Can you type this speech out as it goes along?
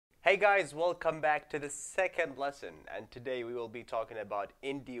Hey guys, welcome back to the second lesson, and today we will be talking about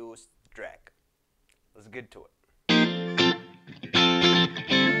induced drag. Let's get to it.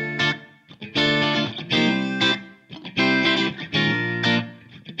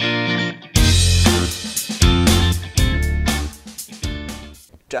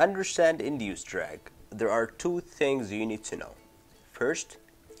 To understand induced drag, there are two things you need to know. First,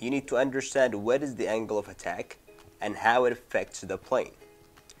 you need to understand what is the angle of attack and how it affects the plane.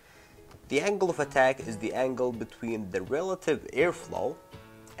 The angle of attack is the angle between the relative airflow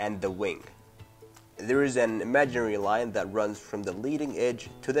and the wing. There is an imaginary line that runs from the leading edge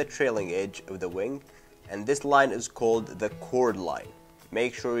to the trailing edge of the wing, and this line is called the chord line.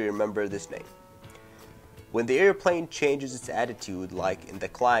 Make sure you remember this name. When the airplane changes its attitude, like in the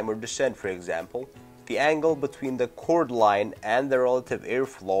climb or descent for example, the angle between the chord line and the relative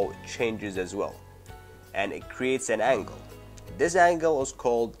airflow changes as well, and it creates an angle. This angle is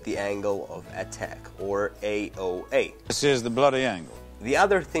called the angle of attack, or AOA. This is the bloody angle. The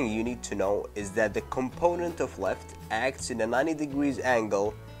other thing you need to know is that the component of left acts in a 90 degrees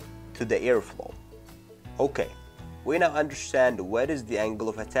angle to the airflow. Okay, we now understand what is the angle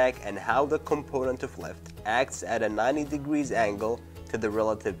of attack and how the component of left acts at a 90 degrees angle to the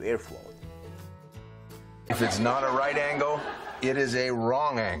relative airflow. If it's not a right angle, it is a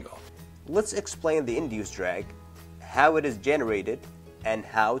wrong angle. Let's explain the induced drag, how it is generated, and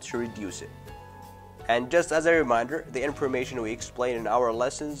how to reduce it. And just as a reminder, the information we explain in our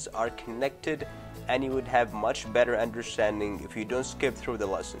lessons are connected, and you would have much better understanding if you don't skip through the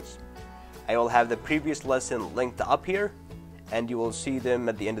lessons. I will have the previous lesson linked up here, and you will see them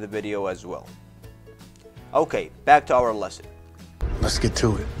at the end of the video as well. Okay, back to our lesson. Let's get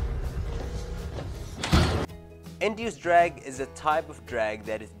to it. Induced drag is a type of drag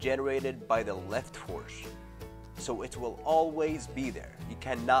that is generated by the left force. So it will always be there. You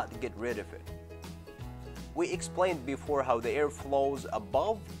cannot get rid of it. We explained before how the air flows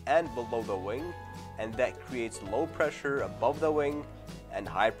above and below the wing, and that creates low pressure above the wing and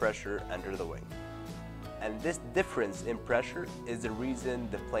high pressure under the wing. And this difference in pressure is the reason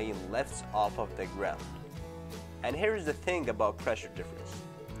the plane lifts off of the ground. And here's the thing about pressure difference.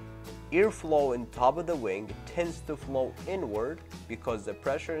 Airflow in top of the wing tends to flow inward because the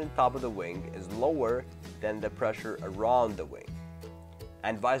pressure in top of the wing is lower than the pressure around the wing,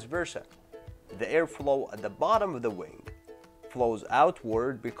 and vice versa. The airflow at the bottom of the wing flows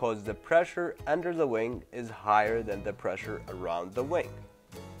outward because the pressure under the wing is higher than the pressure around the wing.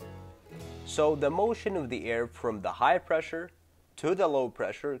 So the motion of the air from the high pressure to the low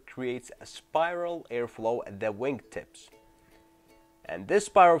pressure creates a spiral airflow at the wingtips. And this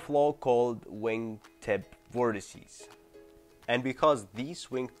spiral flow called wingtip vortices. And because these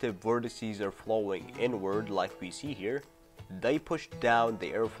wingtip vortices are flowing inward like we see here, they push down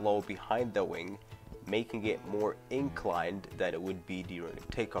the airflow behind the wing, making it more inclined than it would be during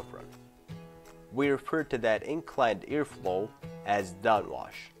a takeoff run. We refer to that inclined airflow as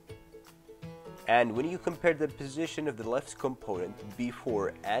downwash. And when you compare the position of the left component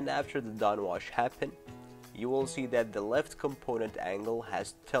before and after the downwash happened, you will see that the left component angle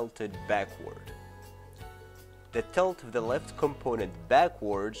has tilted backward. The tilt of the left component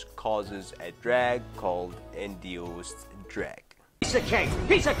backwards causes a drag called induced drag. Piece of cake!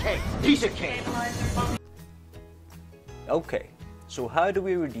 Piece of cake! Piece of cake! Okay, so how do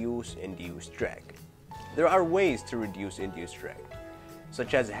we reduce induced drag? There are ways to reduce induced drag,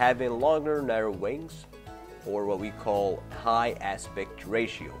 such as having longer narrow wings, or what we call high aspect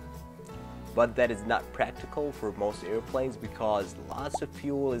ratio. But that is not practical for most airplanes because lots of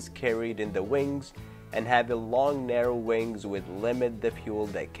fuel is carried in the wings, and having long narrow wings would limit the fuel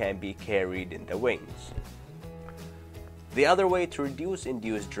that can be carried in the wings. The other way to reduce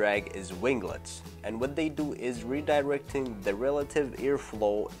induced drag is winglets, and what they do is redirecting the relative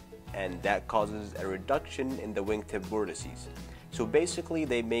airflow, and that causes a reduction in the wingtip vortices. So basically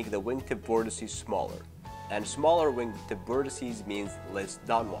they make the wingtip vortices smaller, and smaller wingtip vortices means less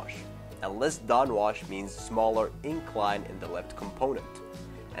downwash. And less downwash means smaller incline in the left component.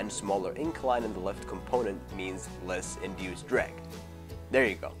 And smaller incline in the left component means less induced drag. There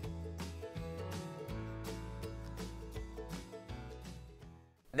you go.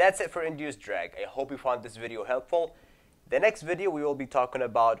 That's it for induced drag. I hope you found this video helpful. The next video we will be talking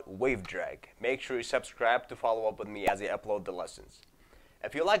about wave drag. Make sure you subscribe to follow up with me as I upload the lessons.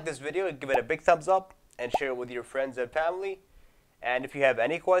 If you like this video, give it a big thumbs up and share it with your friends and family. And if you have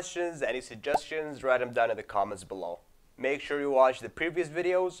any questions, any suggestions, write them down in the comments below. Make sure you watch the previous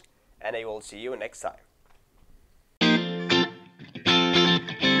videos, and I will see you next time.